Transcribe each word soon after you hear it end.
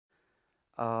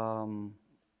um,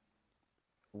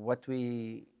 what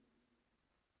we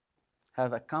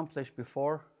have accomplished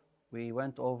before. We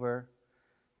went over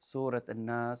Surah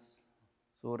Al-Nas,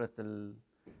 Surah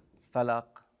Al-Falaq,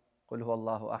 Qul huwa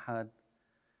Allahu Ahad.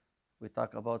 We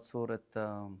talk about Surah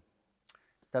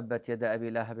Tabbat Yada Abi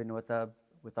Lahabin wa Tab.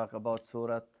 We talk about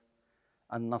Surah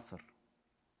Al-Nasr.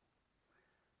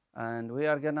 And we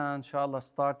are gonna, inshallah,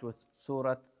 start with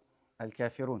Surah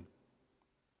Al-Kafirun.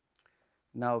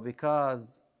 Now,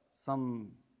 because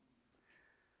some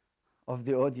of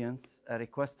the audience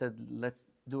requested, let's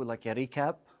do like a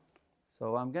recap.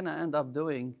 So I'm gonna end up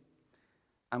doing,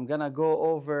 I'm gonna go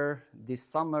over the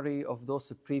summary of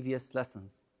those previous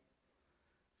lessons.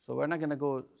 So we're not gonna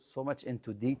go so much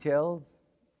into details,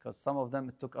 because some of them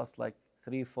it took us like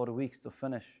 3-4 weeks to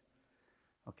finish,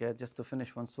 okay, just to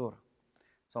finish one surah.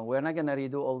 So we're not gonna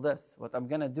redo all this. What I'm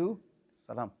gonna do,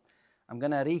 I'm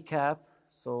gonna recap,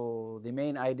 so the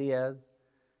main ideas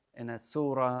in a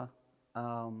surah,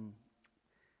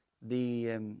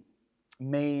 the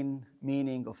main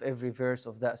meaning of every verse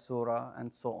of that surah,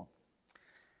 and so on.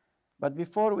 But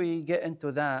before we get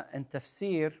into that, in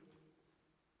tafsir,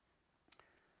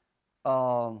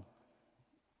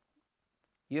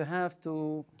 you have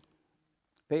to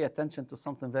pay attention to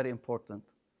something very important,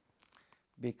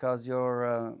 because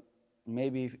you're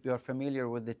maybe you're familiar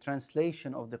with the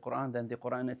translation of the Quran than the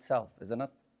Quran itself, isn't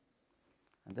it?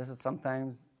 And this is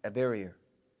sometimes a barrier,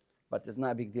 but it's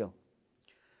not a big deal.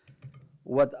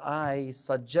 What I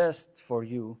suggest for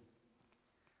you,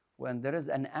 when there is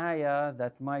an ayah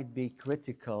that might be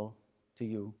critical to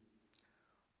you,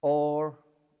 or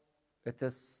it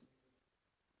is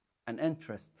an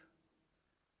interest,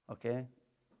 okay,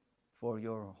 for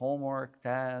your homework,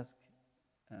 task,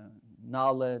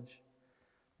 knowledge,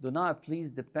 do not please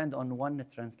depend on one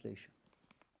translation.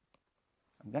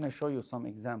 I'm going to show you some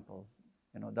examples,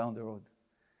 down the road.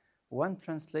 One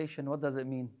translation, what does it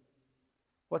mean?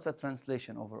 What's a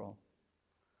translation overall?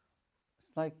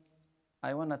 It's like,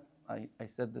 I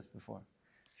said this before.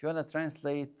 If you want to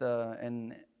translate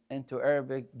into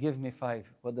Arabic, give me 5.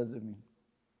 What does it mean?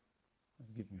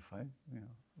 Give me 5.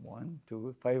 1,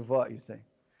 2, 5. What you say?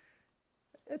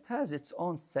 It has its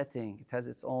own setting. It has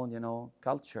its own,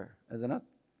 culture, isn't it?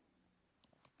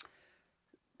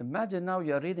 Imagine now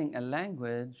you're reading a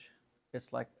language.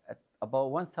 It's like about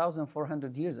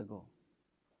 1,400 years ago.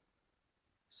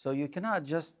 So you cannot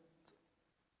just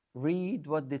read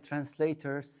what the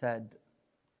translator said.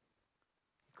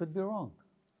 It could be wrong.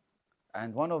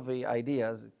 And one of the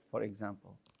ideas, for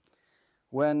example,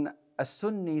 when a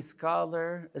Sunni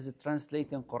scholar is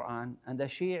translating Quran and a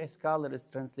Shia scholar is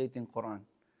translating Quran,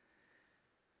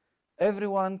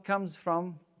 everyone comes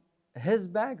from his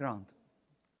background,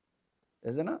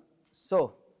 isn't it?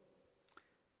 So,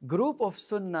 group of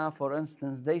Sunnah, for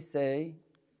instance, they say,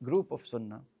 group of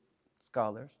Sunnah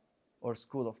scholars or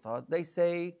school of thought, they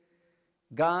say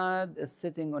God is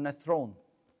sitting on a throne.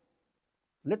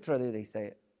 Literally they say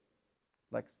it,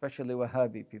 like especially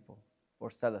Wahhabi people or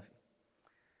Salafi.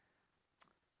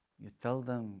 You tell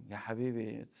them, Ya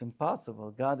Habibi, it's impossible.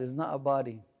 God is not a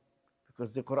body,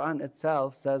 because the Quran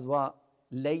itself says what?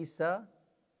 Laysa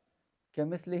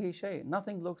kamithlihi shay.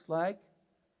 Nothing looks like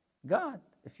God.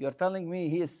 If you're telling me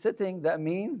he is sitting, that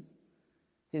means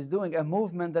he's doing a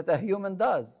movement that a human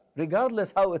does,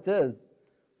 regardless how it is.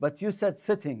 But you said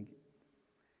sitting.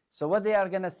 So what they are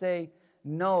going to say,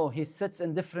 no, he sits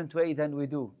in different way than we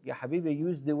do. Ya Habibi,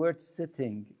 use the word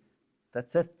sitting.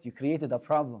 That's it. You created a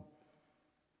problem.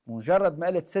 مجرد ما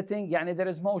قلت sitting, يعني there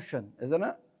is motion, isn't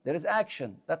it? There is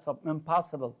action. That's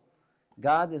impossible.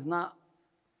 God is not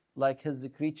like his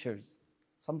creatures,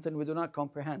 something we do not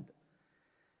comprehend.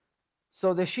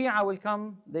 So the Shia will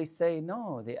come, they say,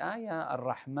 no, the ayah,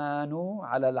 Ar-Rahmanu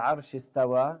ala al-arshi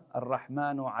istawa,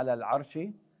 Ar-Rahmanu ala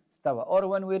al-arshi istawa. Or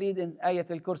when we read in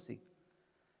Ayat al-Kursi,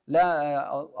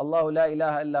 الله لا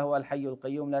إله إلا هو الحي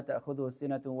القيوم لا تأخذه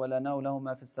سنة ولا نوم له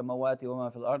ما في السماوات وما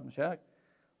في الأرض مشاك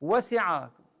وسع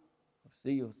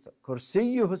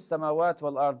كرسيه السماوات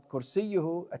والأرض.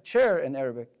 كرسيه, a chair in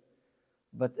Arabic.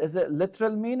 But is it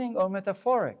literal meaning or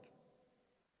metaphoric?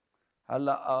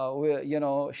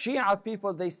 Shia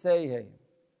people, they say, hey,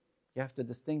 you have to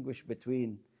distinguish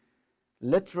between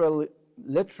literal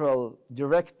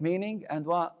direct meaning and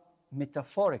what?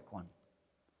 Metaphoric one.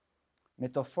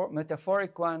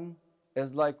 Metaphoric one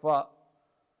is like what?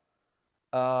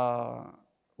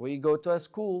 We go to a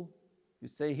school, you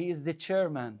say he is the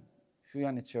chairman. شو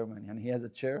يعني chairman? يعني he has a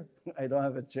chair? I don't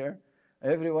have a chair.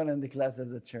 Everyone in the class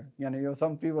has a chair.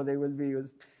 Some people, they will be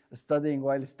studying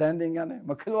while standing.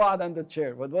 ما كل واحد عنده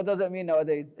chair. But what does it mean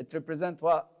nowadays? It represents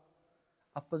what?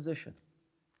 A position,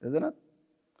 isn't it?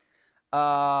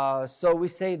 So we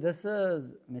say this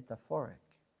is metaphoric.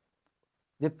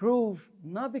 They prove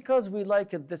not because we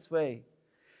like it this way,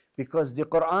 because the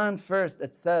Quran first,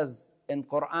 it says in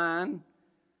Quran,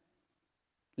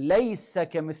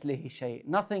 لَيْسَ كَمِثْلِهِ شَيْءٍ.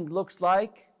 Nothing looks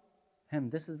like him.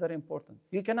 This is very important.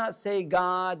 You cannot say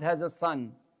God has a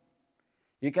son.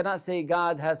 You cannot say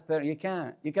God has parents. You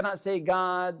can't. You cannot say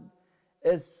God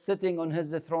is sitting on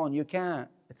his throne. You can't.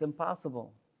 It's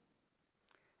impossible.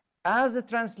 As a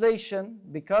translation,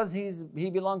 because he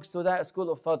belongs to that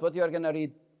school of thought, what you are going to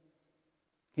read?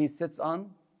 He sits on.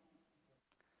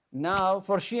 Now,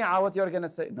 for Shia, what you are going to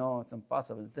say? No, it's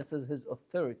impossible. This is his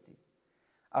authority.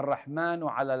 Ar-Rahmanu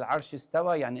ala al-Arsh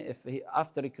istawa. Yani if he,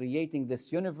 after creating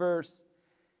this universe,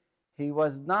 he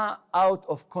was not out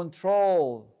of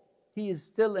control. He is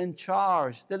still in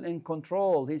charge, still in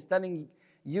control. He's telling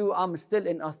you, I'm still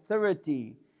in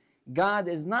authority. God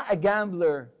is not a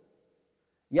gambler.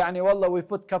 Yani wallah, we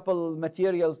put couple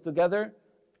materials together,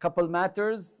 couple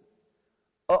matters.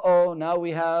 Now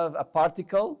we have a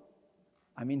particle.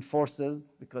 I mean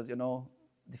forces, because you know,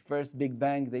 the first Big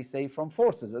Bang, they say from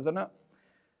forces, isn't it?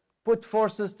 Put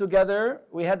forces together,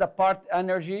 we had a part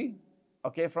energy.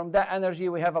 Okay, from that energy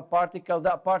we have a particle.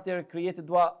 That particle created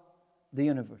what? The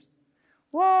universe.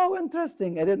 Wow,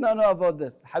 interesting. I did not know about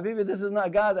this. Habibi, this is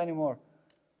not God anymore.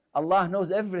 Allah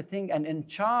knows everything and in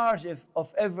charge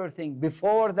of everything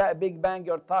before that Big Bang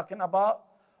you're talking about,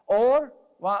 or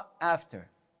what? After.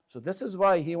 So this is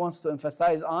why he wants to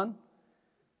emphasize on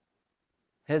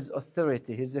his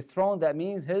authority. His throne, that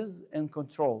means his in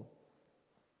control.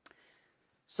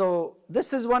 So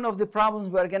this is one of the problems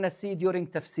we're going to see during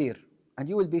tafsir. And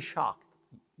you will be shocked.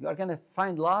 You are going to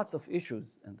find lots of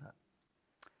issues in that.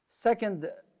 Second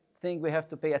thing we have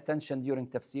to pay attention during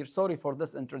tafsir. Sorry for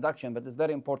this introduction, but it's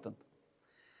very important.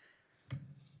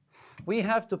 We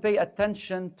have to pay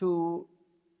attention to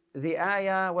the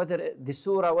ayah, the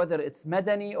surah, whether it's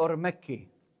Madani or Makki.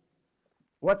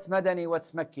 What's Madani,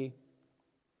 what's Makki?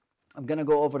 I'm going to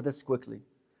go over this quickly.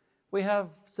 We have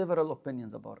several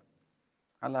opinions about it.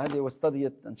 Allah will study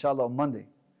it, inshallah, on Monday.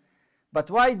 But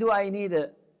why do I need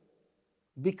it?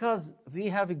 Because we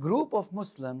have a group of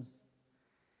Muslims,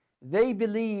 they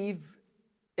believe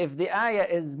if the ayah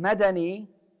is Madani,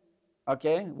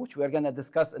 okay, which we're going to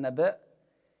discuss in a bit,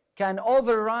 can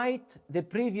overwrite the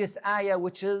previous ayah,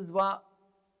 which is what?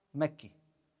 Makki.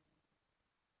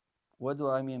 What do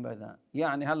I mean by that?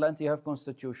 يعني هلا أنت you have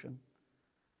constitution.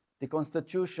 The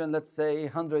constitution, let's say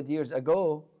 100 years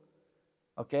ago,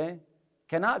 okay,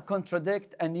 cannot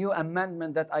contradict a new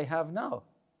amendment that I have now.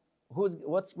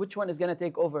 Which one is going to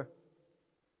take over?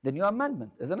 The new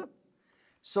amendment, isn't it?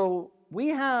 So we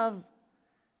have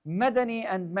Madani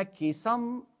and Makki.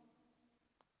 Some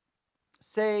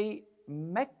say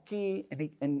Makki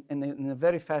in a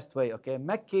very fast way, okay?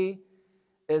 Makki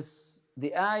is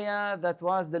the ayah that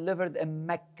was delivered in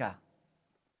Mecca.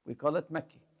 We call it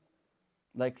Makki.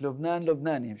 Like Lubnan,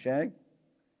 Lubnani, Sheikh.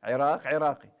 Iraq,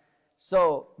 Iraqi.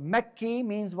 So Makki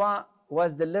means what?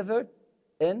 Was delivered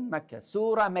in Mecca.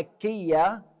 Surah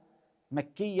Makkiya.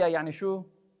 Makkiya يعني شو?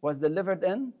 Was delivered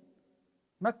in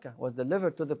Mecca. Was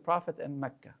delivered to the Prophet in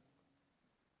Mecca.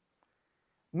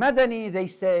 Madani, they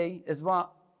say, is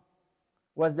what?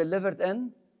 Was delivered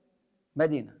in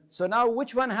Medina. So now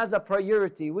which one has a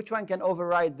priority? Which one can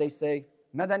override, they say?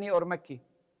 Madani or Makki?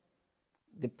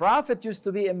 The Prophet used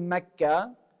to be in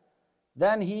Mecca.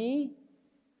 Then he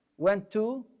went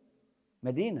to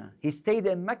Medina. He stayed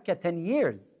in Mecca 10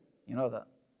 years. You know that?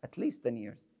 At least 10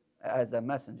 years as a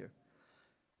messenger.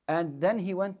 And then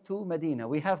he went to Medina.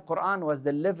 We have Quran was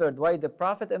delivered by the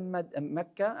Prophet in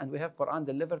Mecca, and we have Quran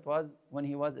delivered was when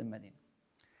he was in Medina.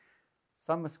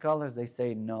 Some scholars, they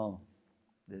say, no,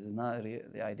 this is not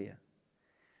the idea.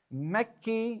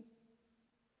 Makki,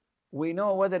 we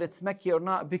know whether it's Makki or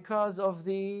not because of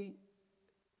the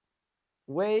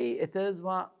way it is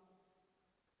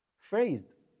phrased.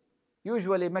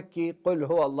 Usually Makki, قُلْ هُوَ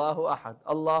اللَّهُ أَحَدٌ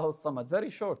Allahu Samad. Very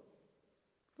short.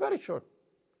 Very short.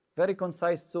 Very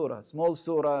concise surah. Small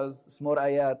surahs, small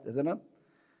ayat, isn't it?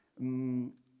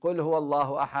 قُلْ هُوَ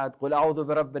اللَّهُ أَحَدٌ قُلْ أَعُوذُ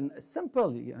بِرَبٍّ. Simple.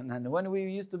 And when we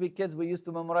used to be kids, we used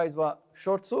to memorize what?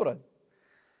 Short surahs.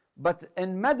 But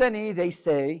in Madani, they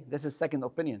say, this is second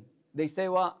opinion, they say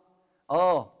what?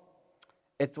 Oh,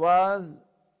 it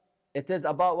is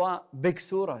about what? Big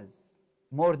surahs.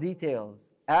 More details.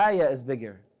 Ayah is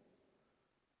bigger.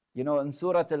 You know, in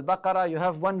Surah Al-Baqarah, you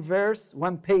have one verse,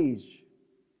 one page.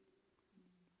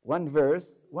 One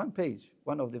verse, one page.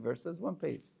 One of the verses, one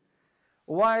page.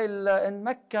 While in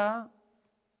Mecca,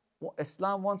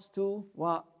 Islam wants to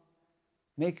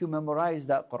make you memorize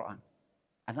that Quran.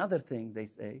 Another thing they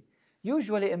say,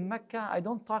 Usually in Mecca, I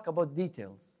don't talk about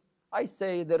details. I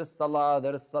say there is salah,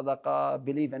 there is sadaqah,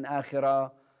 believe in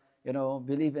akhirah,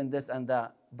 believe in this and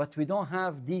that. But we don't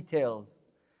have details.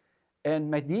 In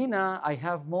Medina, I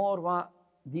have more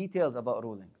details about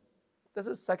rulings. This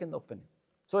is second opinion.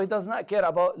 So he does not care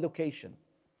about location.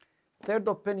 Third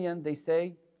opinion, they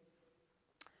say,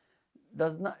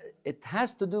 it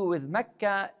has to do with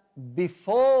Mecca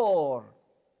before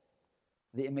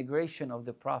the immigration of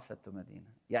the Prophet to Medina.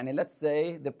 Yani let's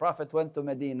say the Prophet went to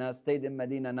Medina, stayed in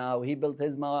Medina now, he built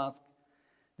his mosque,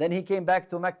 then he came back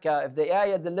to Mecca. If the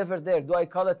ayah delivered there, do I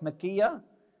call it Makkiyah?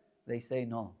 They say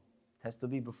no. It has to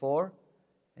be before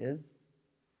his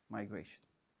migration.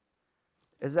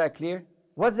 Is that clear?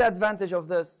 What's the advantage of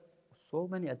this? So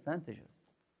many advantages.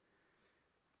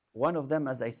 One of them,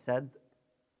 as I said,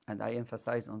 and I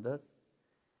emphasize on this,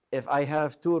 if I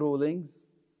have two rulings,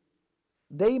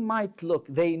 they might look,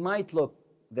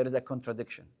 there is a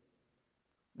contradiction.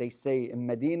 They say in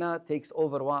Medina takes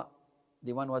over what?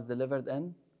 The one was delivered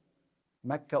in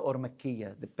Mecca or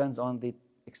Makkiyah. Depends on the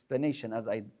explanation as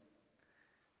I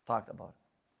talked about.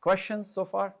 Questions so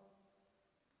far?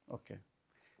 Okay.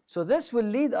 So this will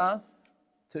lead us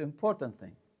to important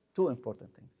things. Two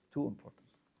important things.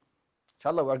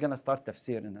 Inshallah, we're going to start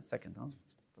tafsir in a second.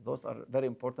 Those are very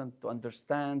important to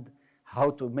understand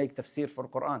how to make tafsir for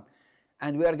Quran.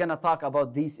 And we are going to talk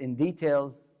about these in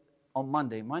details on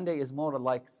Monday. Monday is more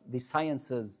like the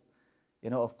sciences,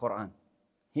 of Quran.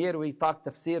 Here we talk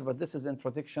tafsir, but this is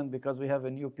introduction because we have a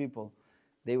new people.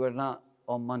 They were not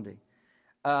on Monday.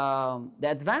 The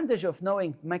advantage of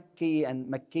knowing Makki and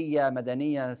Makkiyah,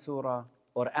 Madaniyah, Surah,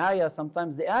 or Ayah,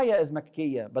 sometimes the Ayah is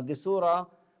Makkiyah, but the Surah,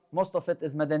 most of it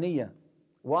is Madaniyah.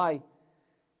 Why?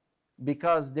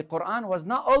 Because the Quran was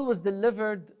not always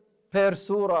delivered per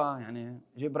surah.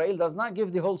 Jibreel does not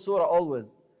give the whole surah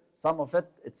always. Some of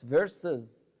it, it's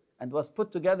verses, and was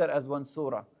put together as one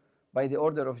surah by the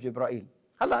order of Jibreel.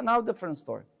 Now different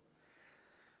story.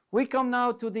 We come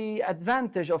now to the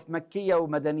advantage of Makkiyah or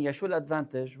Madaniyah. Shul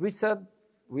advantage. We said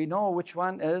we know which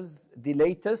one is the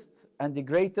latest and the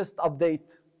greatest update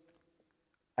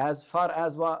as far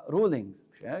as what? Rulings.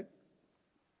 Sheikh.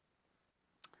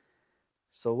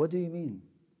 So what do you mean?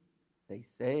 They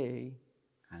say,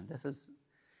 and this is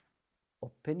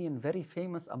opinion very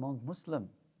famous among Muslims.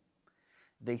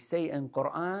 They say in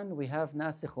Quran we have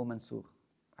nasikh wa mansukh.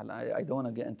 I don't want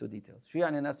to get into details. شو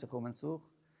يعني ناسخ ومنسوخ؟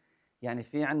 يعني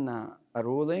في عنا a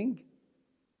ruling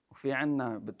وفي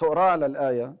عنا بتقرأ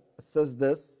للآية it says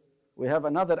this. We have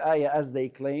another ayah as they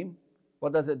claim.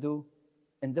 What does it do?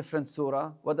 In different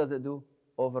surah, what does it do?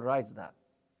 Overrides that.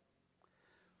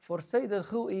 For Sayyid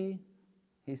al-Khu'i,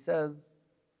 he says,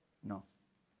 no,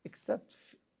 except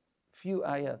few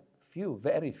ayat,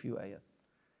 very few ayat.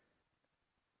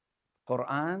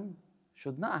 Quran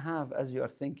should not have, as you are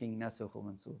thinking, nasikh wa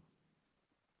mansukh.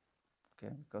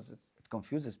 Okay, because it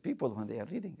confuses people when they are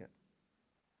reading it.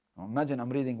 Imagine I'm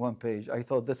reading one page. I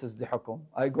thought this is the hukum.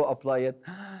 I go apply it.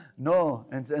 No,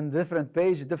 it's in different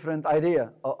page, different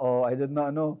idea. I did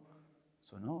not know.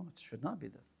 So no, it should not be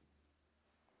this.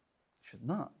 It should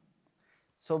not.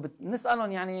 So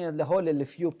بنسألهم يعني لهول اللي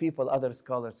few people, other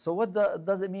scholars. So what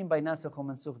does it mean by nasikh wa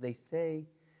mansukh? They say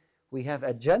we have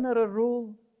a general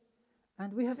rule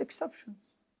and we have exceptions.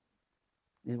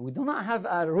 We do not have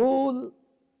a rule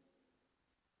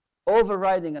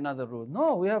overriding another rule.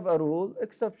 No, we have a rule,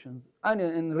 exceptions. And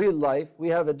in real life, we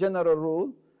have a general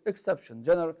rule, exception.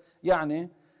 General, يعني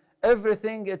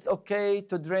everything it's okay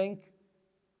to drink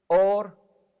or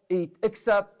eat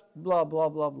except blah blah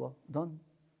blah blah. Done.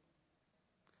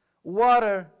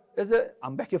 Water, is it?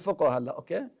 I'm بحكي فقه هلا,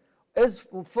 okay? Is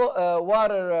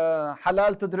water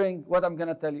halal to drink? What I'm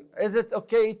gonna tell you. Is it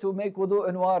okay to make wudu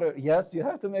in water? Yes, you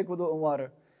have to make wudu in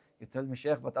water. You tell me,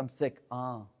 Sheikh, but I'm sick.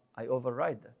 I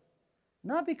override this.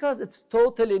 Not because it's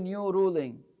totally new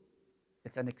ruling.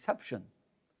 It's an exception.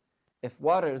 If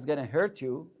water is gonna hurt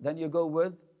you, then you go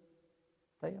with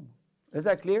tayammum. Is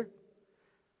that clear?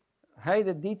 Hey,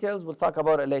 the details, we'll talk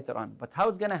about it later on. But how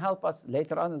it's gonna help us?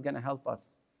 Later on is gonna help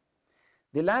us.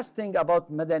 The last thing about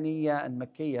Madaniyah and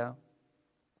Makkiyah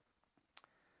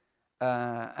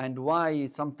and why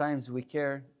sometimes we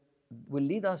care will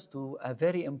lead us to a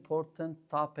very important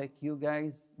topic you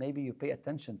guys, maybe you pay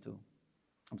attention to.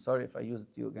 I'm sorry if I used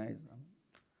you guys,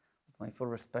 with my full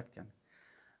respect.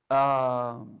 We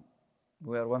are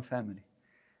one family.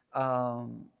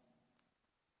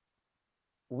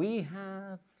 We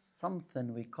have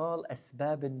something we call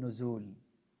أسباب النزول.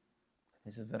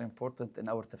 This is very important in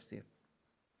our tafsir.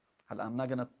 I'm not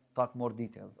going to talk more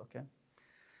details, okay?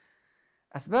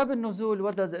 أسباب النزول,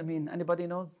 what does it mean? Anybody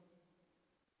knows?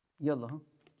 يلا, huh?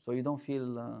 So you don't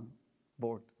feel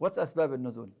board. What's أسباب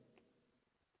النزول?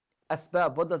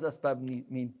 أسباب, what does أسباب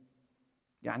mean?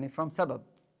 يعني from سبب.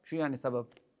 شو يعني سبب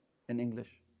in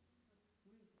English?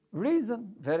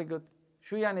 Reason. Very good.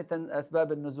 شو يعني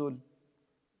أسباب النزول؟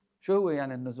 شو هو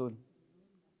يعني النزول؟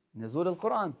 نزول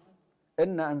القرآن.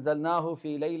 إنا أنزلناه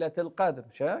في ليلة القدر.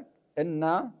 شاك؟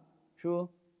 إنا شو؟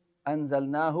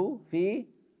 أنزلناه في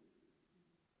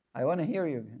I want to hear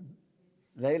you.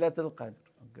 ليلة القدر.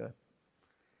 Good.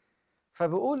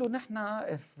 فبقولوا نحن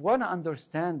if we want to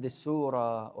understand the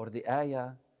surah or the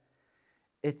ayah,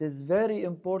 it is very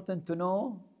important to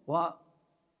know what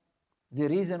the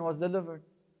reason was delivered.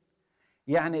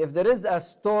 يعني if there is a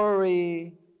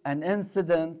story, an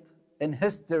incident in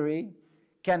history,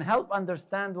 can help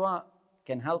understand what?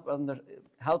 Can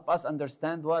help us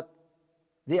understand what?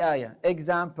 The ayah.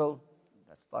 Example.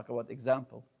 Let's talk about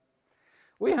examples.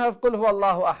 We have قل هو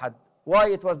الله أحد. Why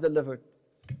it was delivered?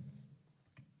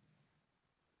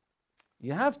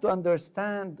 You have to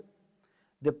understand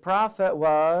the Prophet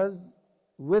was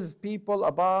with people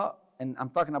about, and I'm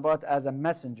talking about as a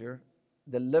messenger,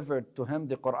 delivered to him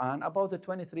the Quran about the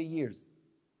 23 years.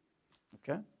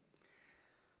 Okay?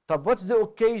 But what's the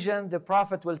occasion the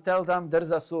Prophet will tell them,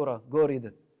 there's a surah, go read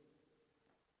it.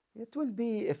 It will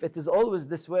be, if it is always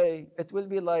this way, it will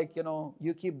be like,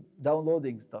 you keep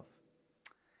downloading stuff.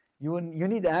 You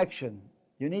need action.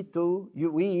 You need to,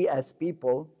 we as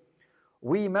people,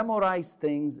 we memorize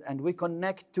things and we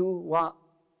connect to what?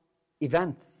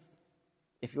 Events.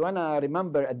 If you want to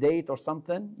remember a date or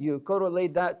something, you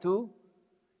correlate that to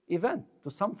event, to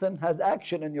something has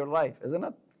action in your life, isn't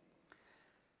it?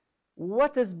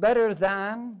 What is better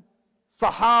than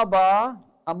Sahaba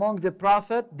among the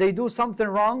Prophet? They do something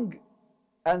wrong,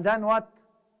 and then what?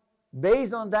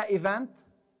 Based on that event,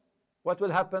 what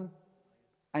will happen?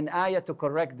 An ayah to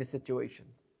correct the situation,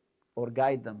 or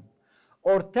guide them,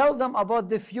 or tell them about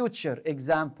the future.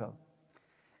 Example,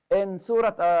 in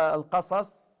Surah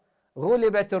Al-Qasas,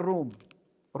 غُلِبَتِ الروم.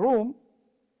 Rome,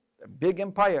 a big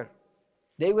empire,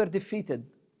 they were defeated.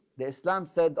 The Islam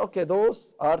said, okay,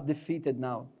 those are defeated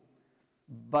now.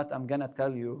 But I'm going to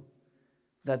tell you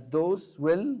that those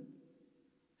will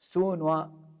soon,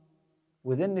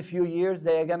 within a few years,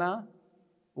 they are going to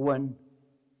win.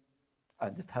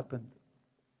 And it happened.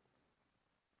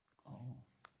 Oh,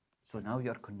 so now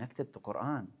you are connected to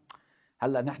Quran.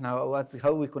 هلا نحن اوقات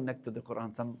how we connect to the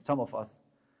Quran, some of us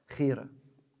خيرة.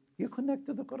 You connect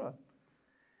to the Quran.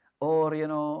 Or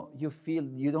you feel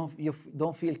you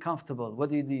don't feel comfortable. What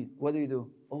do you do? What do you do?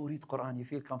 Oh, read Quran, you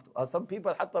feel comfortable. Some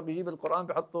people حتى بيجيب القرآن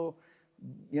بيحطه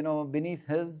beneath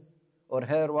his or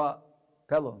her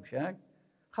pillow. مش هيك؟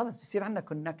 خلص بصير عندنا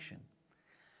connection.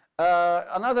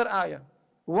 Another ayah.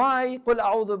 Why قل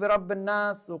أعوذ برب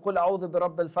الناس وقل أعوذ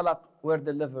برب الفلق were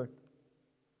delivered?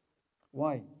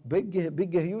 Why?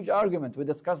 Big, huge argument. We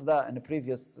discussed that in the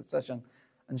previous session.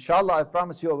 Inshallah, I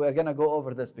promise you we're going to go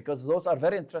over this because those are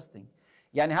very interesting.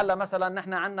 يعني هلا مثلا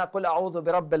نحن عندنا قل أعوذ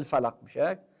برب الفلق مش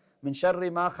هيك؟ من شر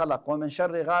ما خلق ومن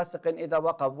شر غاسق إذا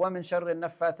وقب ومن شر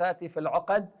النفاثات في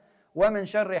العقد ومن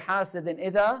شر حاسد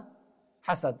إذا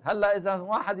حسد. هلا إذا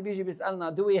واحد بيجي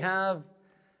بيسألنا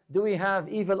do we have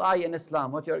evil eye in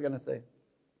Islam? What you're going to say?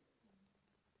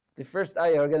 The first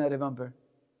ayah you're going to remember.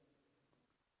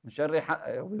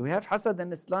 we have hasad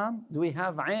in Islam. Do we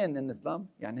have عين in Islam?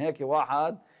 يعني هيك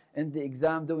واحد in the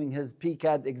exam doing his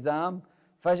PCAD exam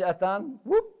فجأة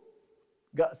whoop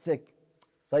got sick.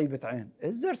 صيبة عين.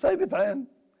 Is there صيبة عين?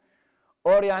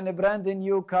 Or يعني brand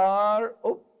new car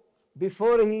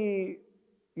before he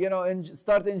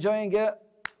start enjoying it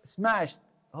smashed.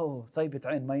 Oh صيبة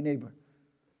عين, my neighbor.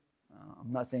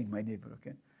 I'm not saying my neighbor,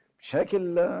 okay?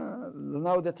 شكل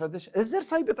now the tradition. Is there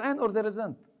صيبة عين or there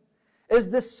isn't? Is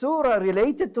this surah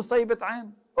related to صيبة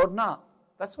عين or not?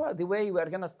 That's why the way we're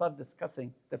going to start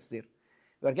discussing tafsir.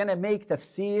 We're going to make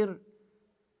tafsir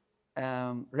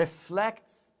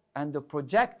reflects and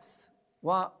projects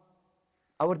what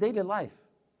our daily life.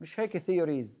 مش هيك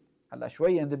theories. هلا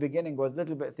شوية in the beginning was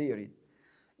little bit theories.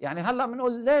 يعني هلا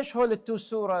بنقول ليش هول التو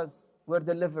surahs were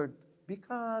delivered?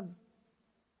 Because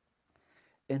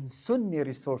in Sunni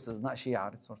resources, not Shia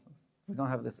resources. We don't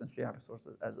have this in Shia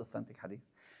resources as authentic hadith.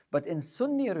 But in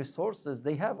Sunni resources,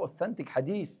 they have authentic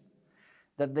hadith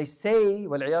that they say,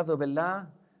 وَالْعِيَاذُ بِاللَّهِ,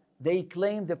 they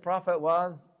claim the Prophet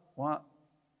was what?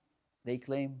 They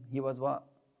claim he was what?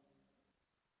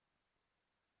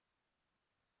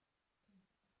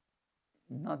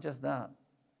 Not just that.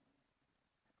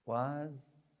 Was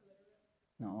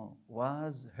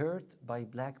hurt by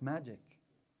black magic.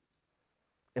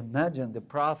 Imagine the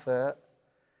Prophet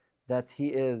that he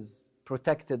is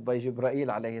protected by Jibreel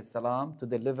alayhi salam to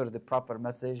deliver the proper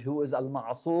message, who is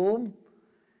al-ma'asum.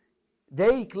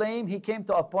 They claim he came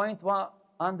to a point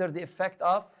under the effect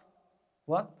of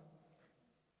what?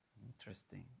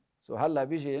 Interesting. So هلا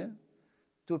بيجي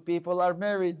two people are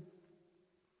married.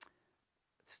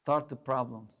 Start the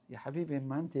problems. يا حبيبي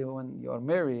ما أنت when you are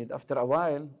married, after a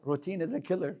while, routine is a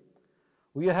killer.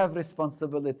 You have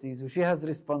responsibilities, she has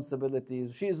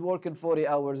responsibilities, she is working 40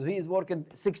 hours, he is working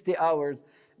 60 hours.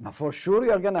 For sure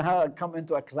you are going to come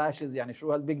into a clashes. يعني شو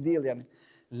هالbig deal يعني.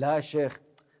 لا شيخ,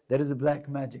 there is a black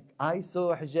magic. I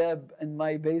saw hijab in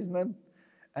my basement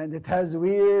and it has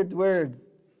weird words.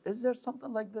 Is there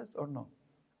something like this or no?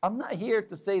 I'm not here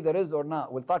to say there is or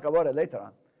not. We'll talk about it later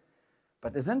on.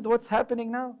 But isn't what's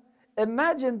happening now?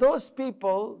 Imagine those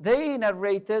people, they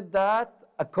narrated that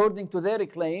according to their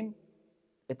claim,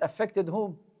 it affected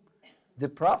whom? The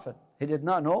Prophet. He did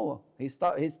not know. He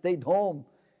stayed home.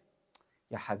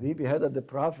 Ya Habibi, هذا the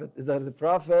Prophet. Is that the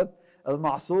Prophet?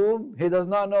 Al-Ma'soom. He does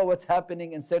not know what's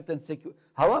happening in certain situations.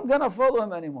 How am I going to follow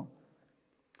him anymore?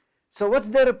 So what's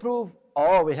their proof?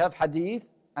 Oh, we have hadith.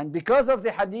 And because of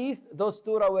the hadith, those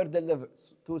surahs were delivered.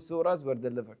 2 surahs were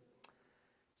delivered.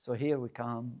 So here we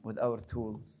come with our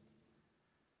tools.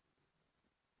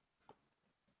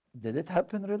 Did it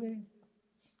happen really?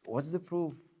 What's the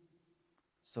proof?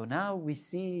 So now we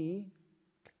see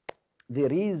the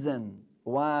reason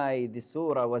why the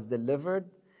surah was delivered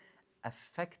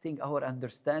affecting our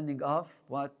understanding of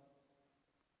what?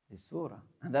 The surah.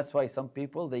 And that's why some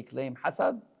people, they claim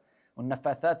hasad.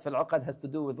 والنفاثات في العقد has to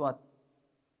do with what?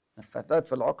 نفاثات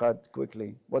في العقد,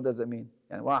 quickly. What does it mean?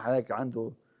 يعني واحد هيك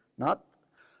عنده knot.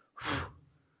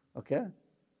 Okay?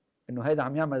 إنه هيدا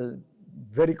عم يعمل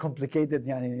very complicated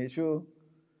يعني شو?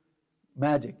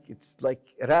 Magic. It's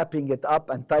like wrapping it up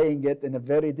and tying it in a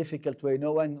very difficult way.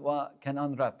 No one can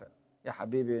unwrap it. Ya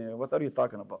Habibi, what are you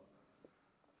talking about?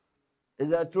 Is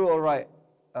that true or right?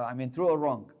 True or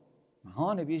wrong?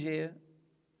 هون بيجي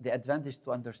the advantage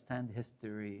to understand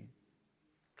history.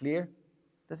 Clear?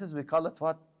 This is, we call it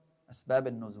what? أسباب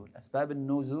النزول. أسباب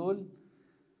النزول,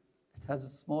 it has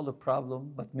a smaller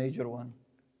problem, but major one.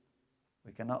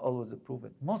 We cannot always prove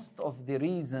it. Most of the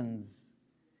reasons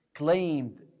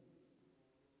claimed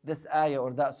this ayah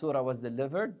or that surah was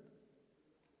delivered,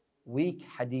 weak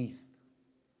hadith.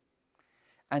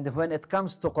 And when it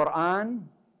comes to Quran,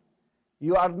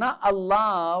 you are not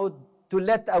allowed to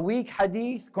let a weak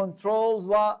hadith controls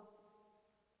what?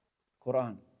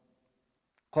 Quran.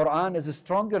 Quran is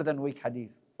stronger than weak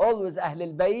hadith. Always Ahl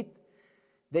al-Bayt,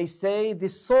 they say the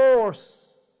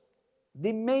source,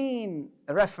 the main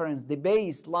reference, the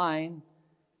baseline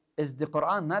is the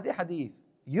Quran, not the hadith.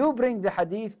 You bring the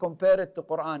hadith, compare it to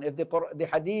Quran. If the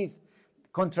hadith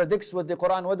contradicts with the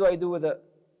Quran, what do I do with it?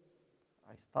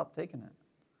 I stop taking it.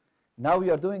 Now we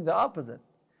are doing the opposite.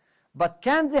 But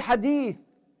can the hadith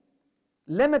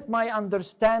limit my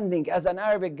understanding as an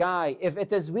Arabic guy if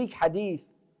it is weak hadith?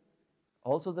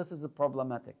 Also, this is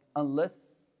problematic, unless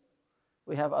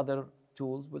we have other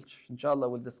tools, which inshallah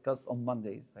we'll discuss on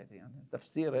Mondays.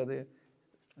 Tafsir.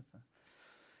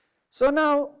 So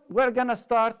now we're going to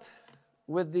start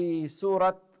with the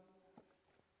surah.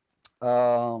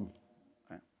 I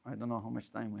don't know how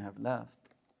much time we have left.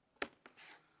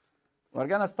 We're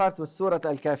going to start with Surah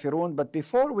Al-Kafirun, but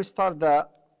before we start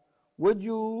that, would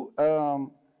you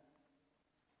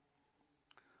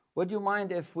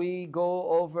mind if we go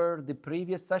over the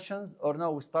previous sessions, or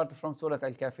no, we start from Surah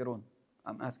Al-Kafirun?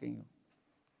 I'm asking you.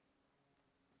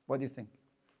 What do you think?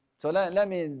 So let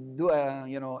me do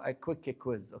a quick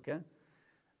quiz, okay?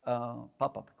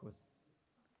 Pop-up quiz.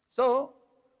 So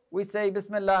we say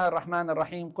Bismillah ar-Rahman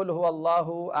ar-Rahim, Qul huwa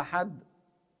Allahu ahad.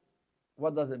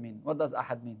 What does it mean? What does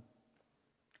ahad mean?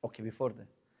 Okay, before this,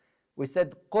 we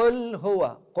said Qul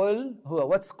huwa. Qul huwa.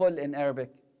 What's Qul in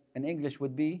Arabic? In English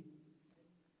would be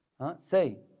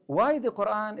say. Why the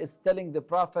Quran is telling the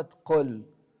Prophet Qul?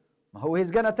 Who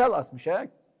he's going to tell us, مش هيك?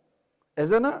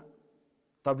 Isn't it?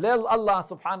 طب ليه Allah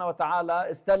subhanahu wa ta'ala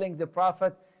is telling the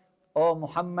Prophet, oh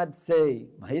Muhammad, say?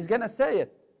 He's going to say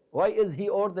it. Why is he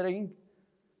ordering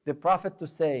the Prophet to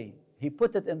say? He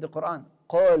put it in the Quran.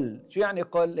 Qul. شو يعني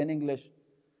قل in English?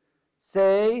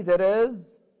 Say there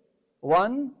is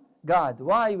one God.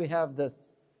 Why we have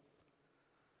this?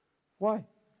 Why?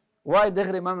 Why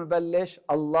دغري ما مبلش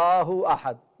Allahu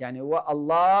ahad? يعني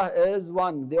Allah is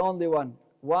one, the only one.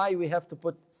 Why we have to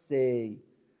put say?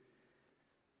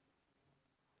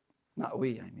 Not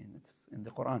we, it's in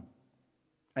the Quran.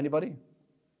 Anybody?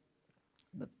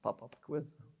 Let's pop up a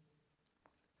quiz.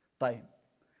 طيب.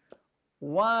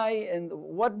 Why and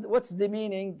what's the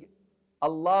meaning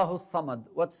Allahu Samad?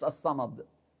 What's a Samad?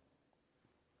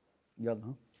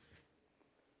 يلا.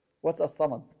 What's a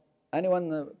Samad?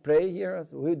 Anyone pray here?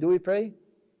 Do we pray?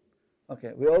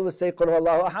 Okay, we always say Qul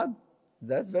Huwallahu Ahad.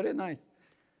 That's very nice.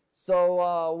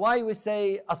 So why we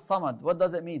say As-Samad? What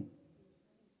does it mean?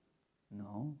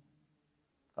 No.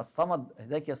 As-Samad,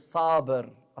 هذاك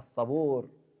الصابر, الصبور,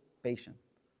 patient.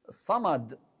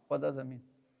 الصمد, what does it mean?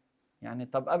 يعني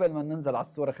طب قبل ما ننزل على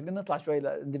السورة خلينا نطلع شوي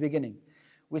in the beginning.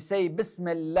 We say بسم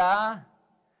الله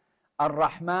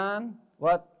الرحمن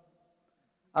what?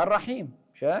 الرحيم.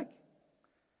 مش هيك؟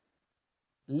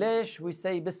 ليش we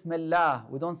say بسم الله?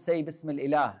 We don't say بسم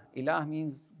الإله. إله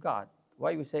means God.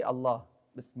 Why we say Allah?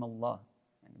 بسم الله.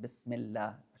 يعني بسم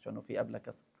الله عشان في قبله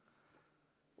كسر.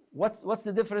 What's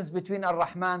the difference between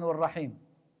الرحمن والرحيم؟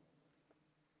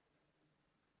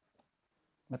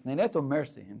 ما اثنيناتهم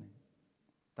mercy هن.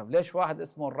 طب ليش واحد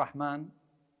اسمه الرحمن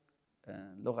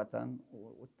لغة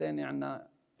والثاني عندنا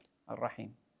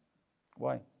الرحيم؟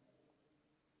 Why?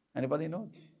 Anybody knows?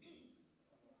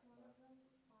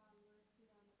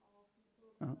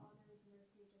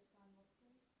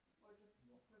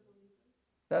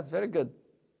 That's very good.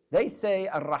 They say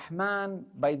Ar-Rahman,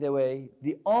 by the way,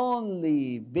 the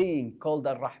only being called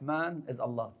Ar-Rahman is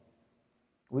Allah.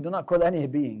 We do not call any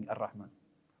being Ar-Rahman.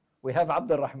 We have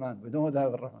Abd al-Rahman. We don't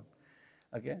have Ar-Rahman.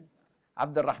 Okay?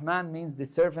 Abd al-Rahman means the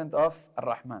servant of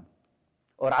Ar-Rahman.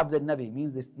 Or Abd al-Nabi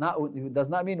means this. It does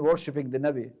not mean worshipping the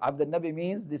Nabi. Abd al-Nabi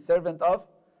means the servant of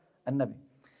al-Nabi.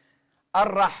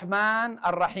 Ar-Rahman,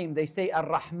 Ar-Rahim. They say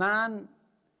Ar-Rahman,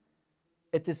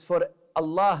 it is for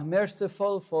Allah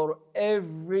merciful for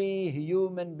every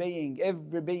human being,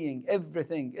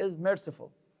 everything is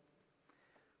merciful.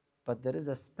 But there is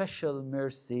a special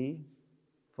mercy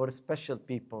for special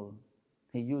people.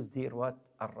 He used here what?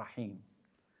 Ar-Rahim.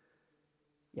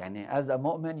 Yani as a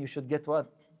mu'min, you should get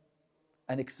what?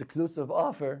 An exclusive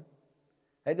offer.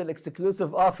 هذا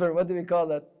exclusive offer, what do we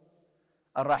call it?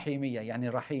 Ar-Rahimiyya, yani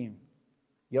Rahim.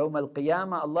 Yawm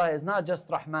al-Qiyamah, Allah is not just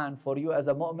Rahman for you as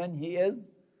a mu'min, He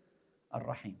is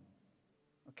Ar-Rahim.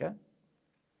 Okay?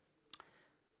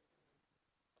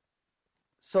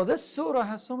 So this surah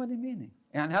has so many meanings.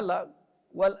 يعني هلا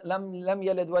لم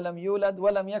يلد ولم يولد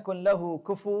ولم يكن له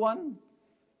كفوا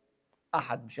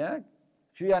أحد. مش هيك؟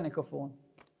 شو يعني كفوا؟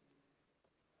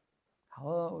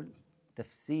 whole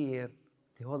tafsir,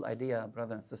 the whole idea,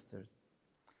 brothers and sisters,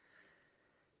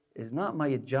 is not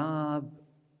my job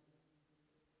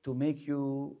to make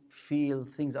you feel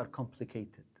things are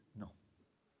complicated. No.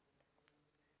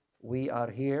 We are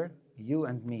here, you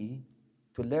and me,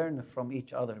 to learn from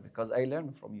each other because I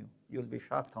learn from you. You'll be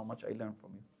shocked how much I learn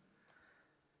from you.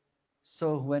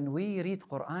 So when we read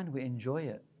Quran, we enjoy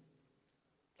it.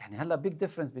 يعني هلا big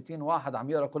difference between واحد عم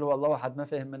يقرأ قل هو الله أحد ما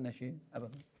فهم منه شيء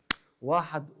أبدا.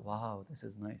 واحد, wow, this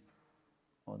is nice.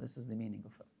 Oh, this is the meaning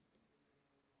of it.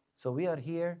 So we are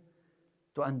here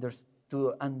to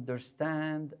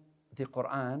understand the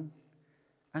Quran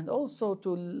and also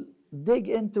to dig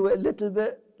into it a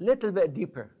little bit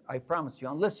deeper. I promise you.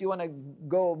 Unless you want to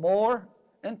go more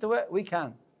into it, we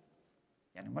can.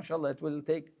 Yani, mashallah, it will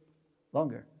take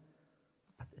longer.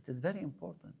 But it is very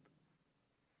important.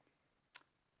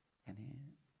 Yani,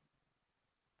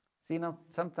 see, now,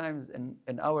 sometimes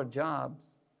in our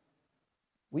jobs,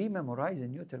 we memorize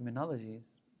new terminologies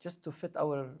just to fit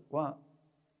our what?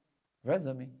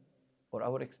 Resume or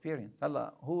our experience.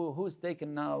 Allah, who's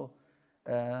taken now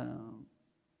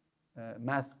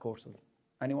math courses?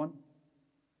 Anyone?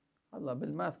 Allah,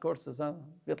 بالmath courses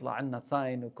بيطلع عنا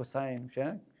sine وcosine مش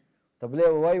هيك؟ طب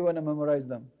ليه why you want to memorize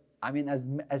them? I mean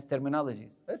as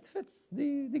terminologies. It fits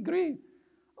the degree.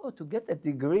 Oh, to get a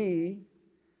degree,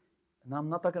 and I'm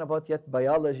not talking about yet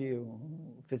biology or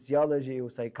physiology or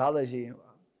psychology.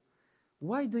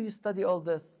 Why do you study all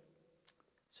this?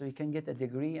 So you can get a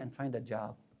degree and find a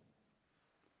job.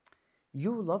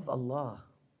 You love Allah.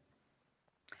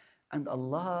 And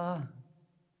Allah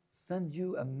send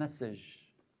you a message.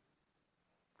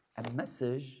 A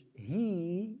message,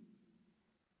 He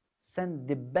sent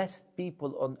the best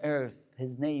people on earth,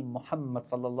 His name Muhammad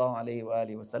sallallahu alayhi wa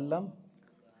alihi wasallam,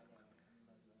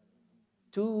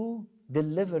 to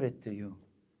deliver it to you.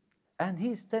 And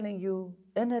He's telling you,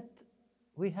 in it,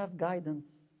 we have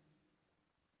guidance.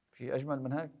 في أجمل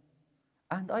من هيك.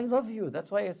 And I love you. That's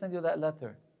why I send you that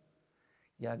letter.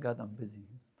 Yeah, God, I'm busy.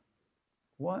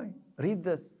 Why? Read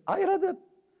this. I read it.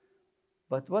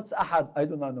 But what's ahad? I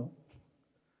do not know.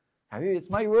 Habibi, it's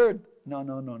my word. No,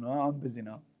 I'm busy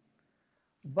now.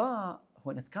 But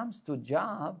when it comes to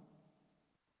job,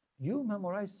 you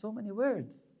memorize so many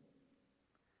words.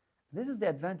 This is the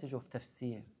advantage of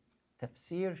tafsir.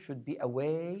 Tafsir should be a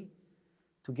way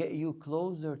to get you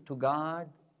closer to God,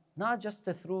 not just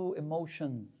through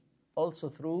emotions, also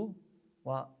through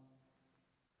what?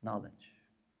 Knowledge.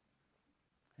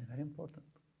 It's very important.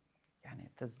 And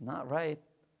it is not right.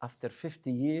 After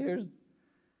 50 years,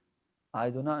 I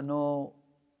do not know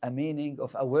a meaning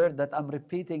of a word that I'm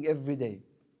repeating every day.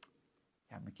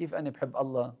 يعني كيف أنا بحب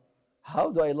Allah?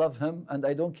 How do I love Him and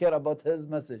I don't care about His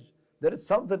message? There is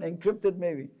something encrypted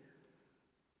maybe.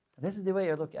 This is the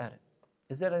way I look at it.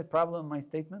 Is there a problem in my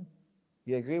statement?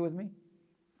 You agree with me?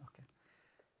 Okay.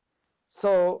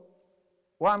 So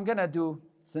what I'm going to do,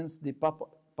 since the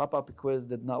pop-up quiz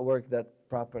did not work that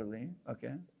properly,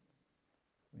 okay?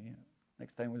 Yeah.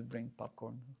 Next time we'll bring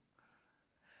popcorn.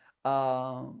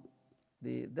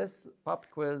 This pop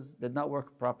quiz did not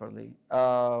work properly.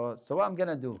 So what I'm going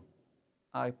to do,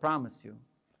 I promise you,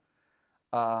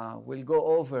 we'll go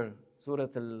over Surah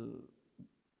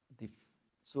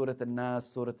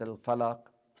Al-Nas, Surah Al-Falaq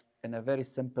in a very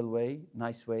simple way,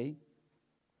 nice way.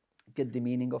 Get the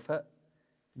meaning of it.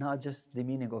 Not just the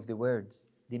meaning of the words,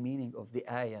 the meaning of the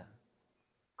ayah.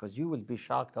 Because you will be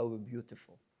shocked how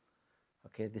beautiful.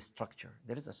 Okay, the structure.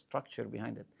 There is a structure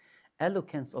behind it.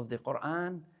 Eloquence of the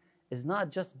Quran is not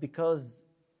just because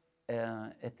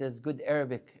it is good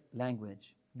Arabic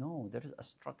language. No, there is a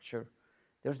structure.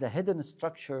 There's a hidden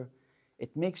structure.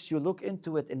 It makes you look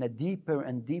into it in a deeper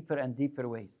and deeper and deeper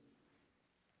ways.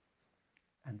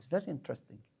 And it's very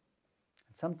interesting.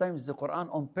 And sometimes the Quran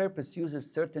on purpose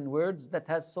uses certain words that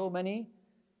has so many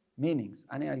meanings.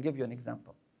 And I'll give you an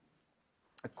example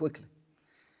quickly.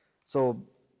 So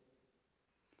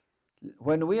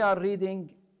when we are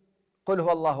reading قُلْ هُوَ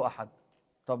اللَّهُ أَحَدٌ.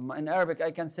 طب in Arabic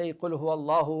I can say قُلْ هُوَ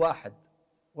اللَّهُ وَاحِدٌ.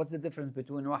 What's the difference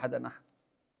between واحد and أحد?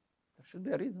 There should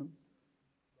be a reason.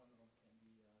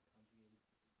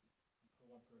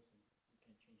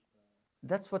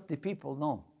 That's what the people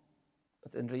know.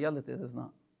 But in reality it is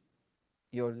not.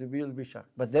 You will be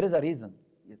shocked. But there is a reason.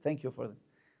 Thank you for that.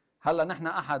 هلا نحن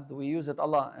أحد, we use it a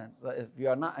lot. If you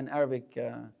are not in Arabic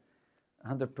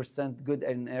 100% good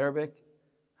in Arabic,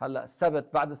 هلا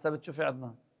السبت بعد السبت شو في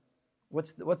عندنا?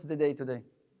 What's the day today?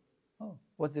 Oh,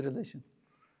 what's the relation?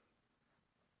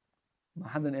 ما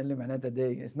حدا قال لي معناتها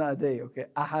day. It's not a day, okay?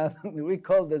 أحد. We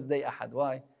call this day أحد.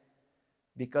 Why?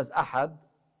 Because أحد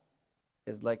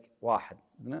is like واحد,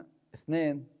 isn't it?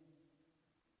 اثنين,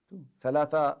 two,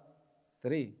 ثلاثة,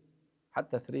 three.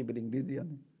 حتى three بالإنجليزي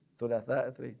يعني.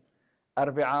 ثلاثاء, three.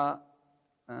 أربعة,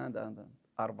 and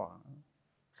أربعة.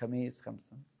 خميس,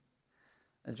 خمسة.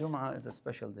 الجمعة is a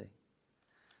special day.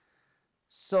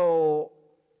 So,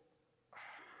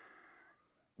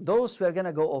 those we are going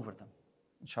to go over them,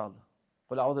 inshallah.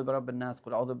 قل أعوذ برب الناس,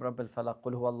 قل أعوذ برب الفلق,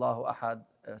 قل هو الله أحد,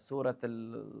 سورة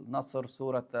النصر,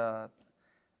 سورة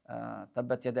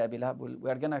تبت يد أبي لهب. We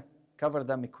are going to cover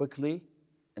them quickly,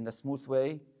 in a smooth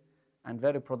way, and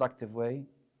very productive way.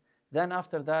 Then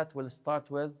after that, we'll start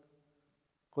with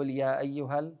قل يا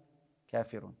أيها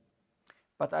الكافرون.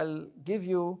 But I'll give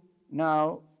you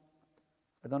now,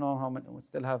 I don't know how many, we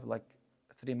still have like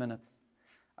 3 minutes.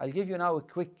 I'll give you now a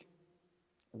quick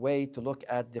way to look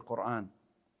at the Quran.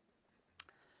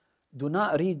 Do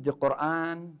not read the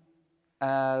Quran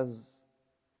as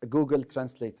a Google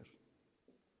translator.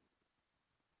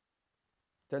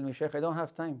 Tell me, Sheikh, I don't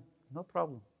have time. No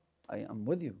problem. I am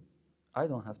with you. I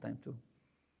don't have time too.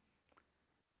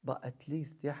 But at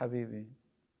least, ya Habibi,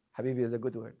 Habibi is a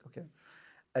good word, okay?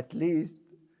 At least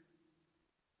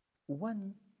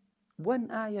one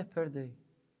ayah per day.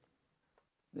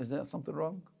 Is there something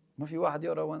wrong? ما في واحد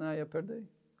يقرأ one ayah per day.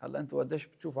 هلا انتوا قديش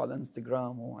بتشوفوا على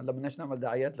الانستغرام وهلا بدناش نعمل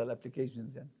دعايات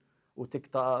للابلكيشنز يعني وتيك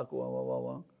توك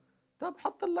و طب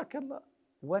حط لك هلا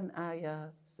one ayah,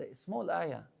 small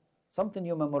ayah, something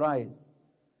you memorize.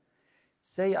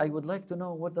 Say, I would like to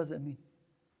know what does it mean.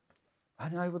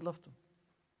 And I would love to.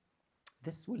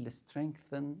 This will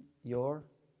strengthen your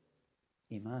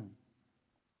iman.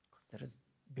 Because there is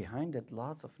behind it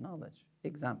lots of knowledge.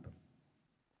 Example.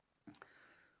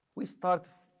 We start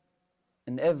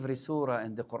in every surah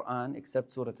in the Quran except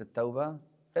Surah At-Tawbah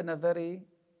in a very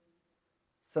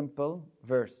simple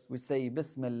verse. We say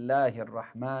Bismillahir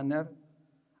Rahmanir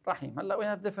Rahim. Allah, we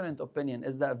have different opinion.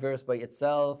 Is that verse by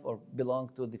itself or belong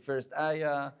to the first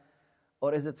ayah?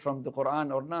 Or is it from the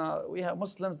Quran or not? We have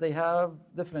Muslims, they have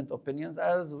different opinions.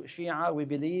 As Shia, we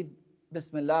believe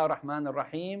Bismillah ar-Rahman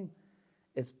ar-Rahim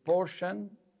is portion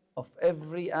of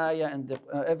every ayah and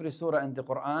every surah in the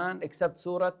Quran except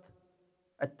Surah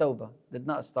At-Tawbah. Did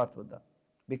not start with that.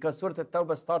 Because Surah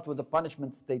At-Tawbah starts with a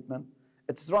punishment statement.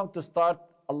 It's wrong to start,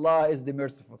 Allah is the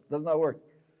merciful. Does not work.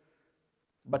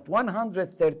 But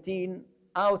 113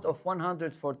 out of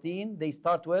 114, they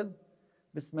start with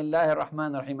Bismillah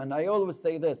ar-Rahman ar-Rahim. And I always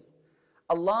say this,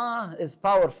 Allah is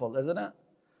powerful, isn't it?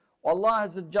 Allah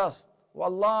is just.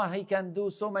 Allah, He can do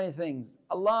so many things.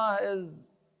 Allah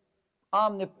is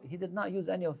He did not use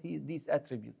any of these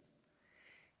attributes.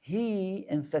 He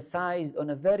emphasized on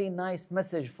a very nice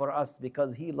message for us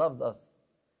because he loves us.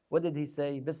 What did he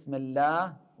say?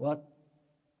 Bismillah, what?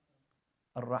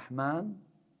 Ar-Rahman,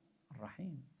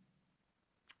 Ar-Rahim.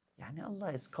 Yani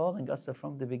Allah is calling us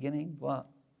from the beginning, what?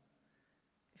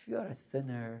 If you are a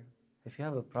sinner, if you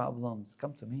have a problems,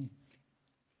 come to me.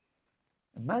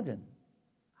 Imagine,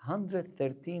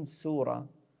 113 surah,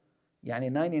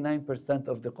 yani 99%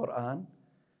 of the Quran,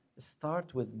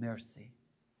 start with mercy.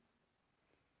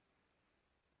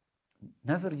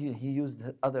 Never he used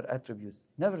other attributes.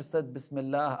 Never said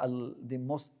Bismillah, the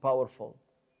most powerful.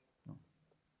 No.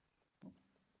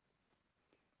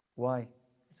 Why?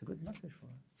 It's a good message for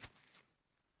us.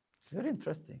 It's very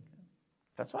interesting.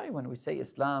 That's why when we say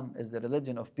Islam is the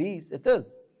religion of peace, it is.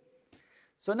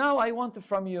 So now I want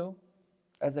from you,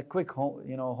 as a quick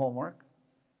homework,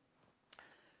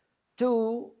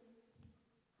 to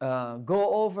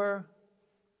go over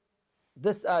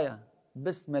this ayah.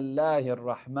 Bismillahir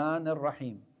Rahmanir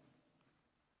Rahim.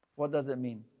 What does it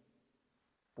mean?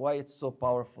 Why it's so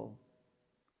powerful?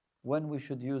 When we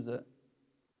should use it?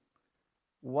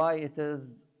 Why it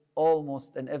is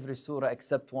almost in every surah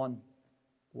except one?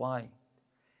 Why?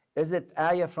 Is it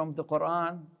ayah from the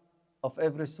Quran of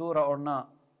every surah or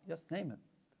not? Just name it.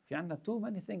 في عندنا too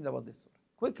many things about this surah.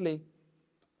 Quickly,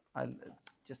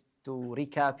 it's just to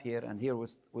recap here, and here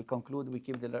we conclude, we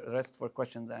keep the rest for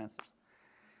questions and answers.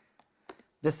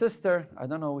 The sister, I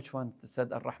don't know which one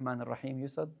said Ar-Rahman Ar-Rahim, you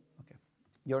said? Okay.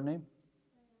 Your name?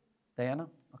 Diana?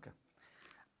 Okay.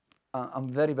 I'm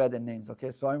very bad in names, okay?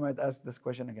 So I might ask this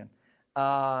question again.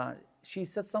 She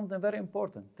said something very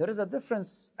important. There is a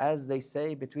difference, as they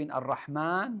say, between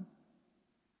Ar-Rahman,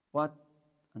 what?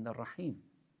 And Ar-Rahim.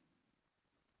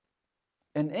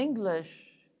 In English,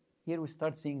 here we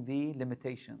start seeing the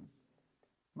limitations.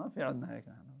 ما في عندنا هيك.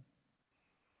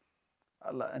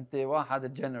 هلا انت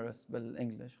واحد generous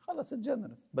بالانجلش خلص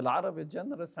generous بالعربي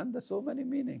generous عنده so many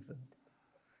meanings.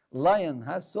 Lion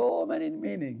has so many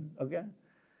meanings, okay?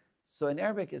 So in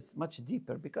Arabic it's much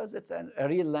deeper because it's a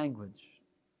real language.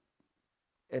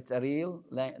 It's a real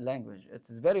language. It's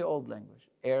a very old language.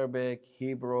 Arabic,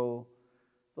 Hebrew,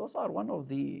 those are one of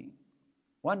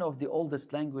the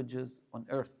oldest languages on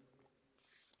earth.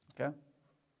 Okay?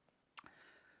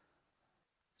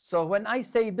 So when I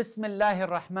say Bismillahir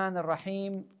Rahmanir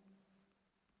Rahim,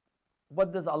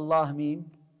 what does Allah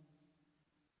mean?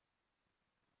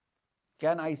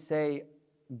 Can I say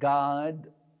God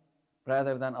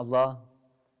rather than Allah?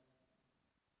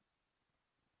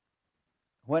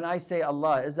 When I say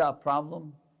Allah, is that a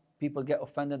problem? People get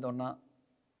offended or not?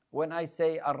 When I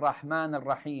say Ar-Rahman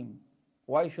Ar-Rahim,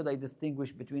 why should I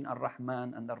distinguish between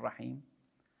Ar-Rahman and Ar-Rahim?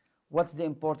 What's the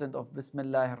importance of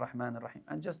Bismillah Ar-Rahman Ar-Rahim?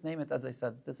 And just name it as I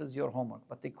said. This is your homework,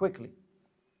 but take quickly.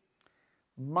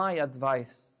 My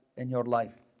advice in your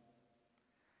life,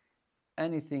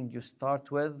 anything you start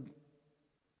with,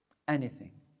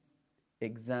 anything,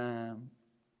 exam,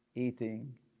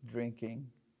 eating, drinking,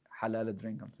 halal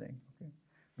drink I'm saying, okay?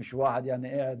 مش واحد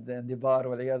يعني قاعد in the bar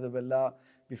والعياذ بالله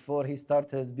before he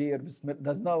starts his beer,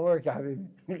 does not work يا حبيبي.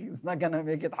 It's not gonna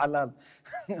make it halal.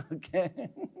 Okay?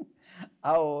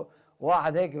 أو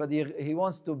واحد هيك he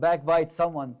wants to backbite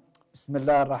someone. بسم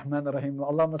الله الرحمن الرحيم.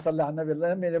 اللهم صل على النبي.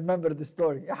 Let me remember the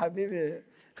story. يا حبيبي.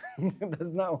 It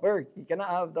does not work. You cannot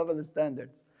have double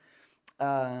standards.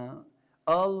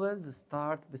 Always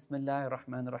start Bismillah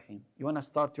ar-Rahman ar-Rahim. You want to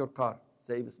start your car,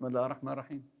 say Bismillah ar-Rahman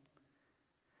ar-Rahim.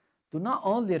 Do not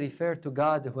only refer to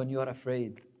God when you are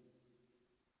afraid.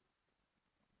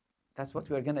 That's what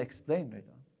we are going to explain right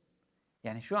on.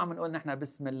 يعني شو عم نقول نحن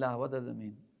Bismillah? What does it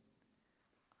mean?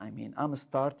 I mean, I'm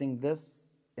starting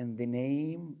this in the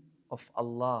name of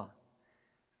Allah.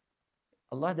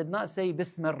 Allah did not say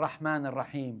Bismillah ar-Rahman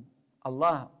ar-Rahim.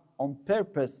 Allah on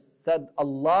purpose said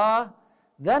Allah,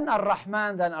 then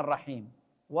Ar-Rahman, then Ar-Rahim.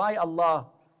 Why Allah?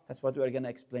 That's what we are going to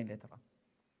explain later on.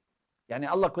 Yani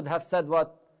Allah could have said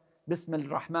what? Bismillah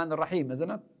ar-Rahman ar-Rahim, isn't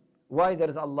it? Why there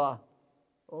is Allah?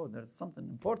 Oh, there's something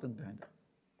important behind it.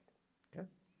 Okay?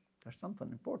 There's something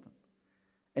important.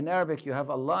 In Arabic, you have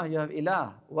Allah, you have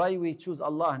Ilah. Why we choose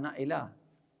Allah, not Ilah?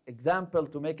 Example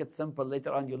to make it simple.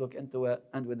 Later on, you look into it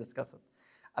and we discuss it.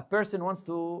 A person wants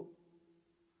to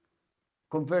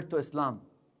convert to Islam.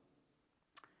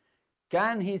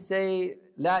 Can he say,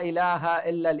 La ilaha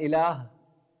illa al-ilah?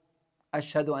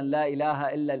 Ashhadu an la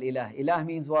ilaha illa al-ilah. Ilah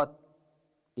means what?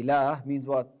 Ilah means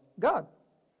what? God.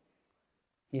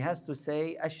 He has to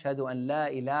say, Ashhadu an la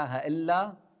ilaha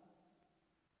illa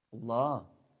Allah.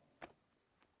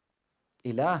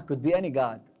 Ilah could be any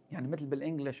God. يعني مثل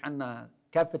بالإنجليش عنا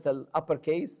capital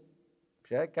uppercase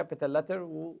capital letter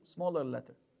or smaller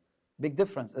letter. Big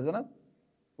difference, isn't it?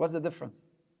 What's the difference?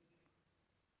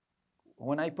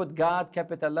 When I put God,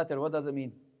 capital letter, what does it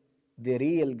mean? The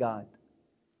real God.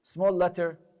 Small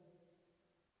letter,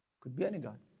 could be any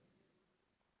God.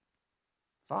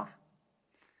 صح?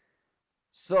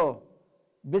 So,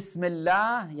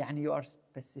 Bismillah, يعني you are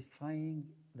specifying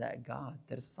that God.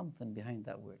 There is something behind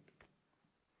that word.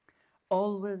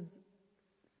 Always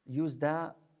use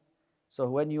that. So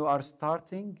when you are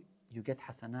starting, you get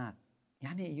hasanat.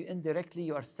 يعني you indirectly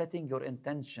you are setting your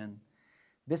intention.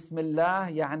 Bismillah,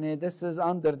 يعني this is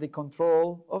under the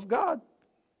control of God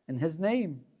in His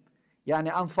name.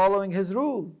 يعني I'm following His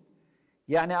rules.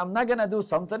 يعني I'm not gonna do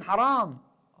something haram.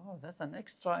 Oh, that's an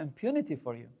extra impunity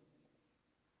for you.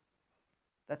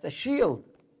 That's a shield.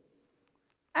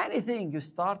 Anything you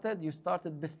started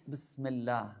with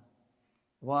Bismillah.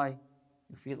 Why?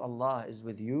 You feel Allah is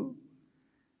with you,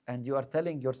 and you are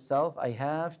telling yourself, I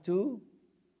have to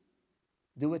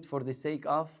do it for the sake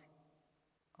of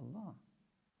Allah.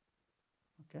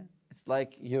 Okay? It's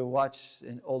like you watch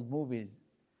in old movies.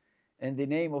 In the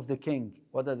name of the king,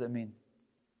 what does it mean?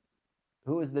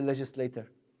 Who is the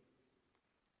legislator?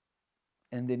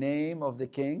 In the name of the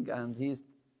king, and he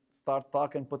start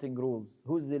talking, putting rules.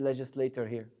 Who's the legislator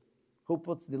here? Who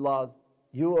puts the laws?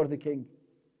 You or the king?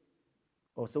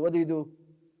 Oh, so what do you do?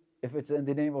 If it's in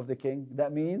the name of the king,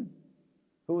 that means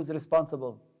who is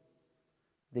responsible?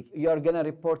 You are going to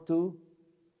report to.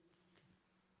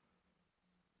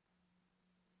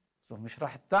 So مش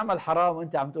راح تعمل حرام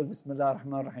وانت عم تقول بسم الله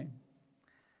الرحمن الرحيم.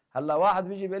 هلا واحد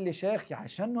بيجي بيقول لي شيخ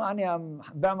عشان يعني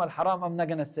بعمل حرام I'm not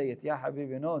going to say it. يا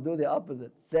حبيبي, no, do the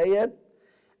opposite. Say it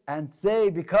and say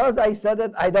because I said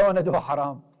it I don't want to do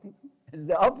haram. It's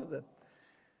the opposite.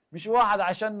 مش واحد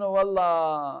عشان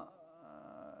والله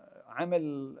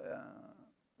عمل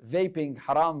vaping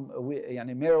حرام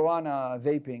يعني marijuana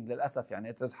vaping للأسف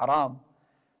يعني it is haram.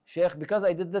 Sheikh, because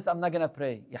I did this I'm not going to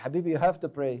pray. يا حبيبي, you have to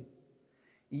pray.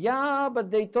 Yeah, but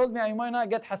they told me I might not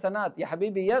get hasanat. Ya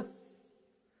habibi, yes,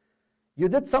 you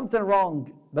did something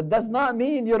wrong, but does not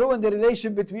mean you ruined the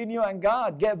relation between you and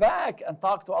God. Get back and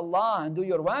talk to Allah and do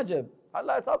your wajib.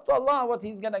 Allah, it's up to Allah what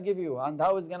He's going to give you and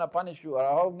how He's going to punish you or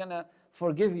how He's going to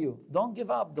forgive you. Don't give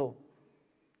up though.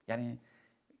 Yani,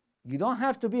 you don't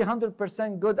have to be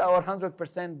 100% good or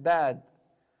 100% bad.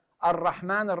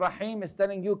 Ar-Rahman Ar-Rahim is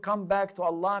telling you, come back to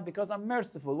Allah because I'm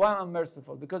merciful. Why am I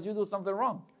merciful? Because you do something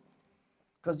wrong.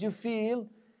 Because you feel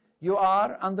you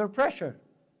are under pressure.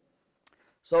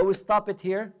 So we stop it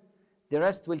here. The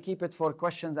rest we'll keep it for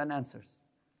questions and answers.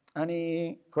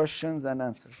 Any questions and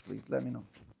answers, please let me know.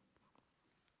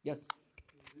 Yes?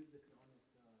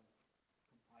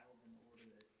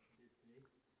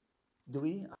 Do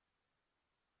we?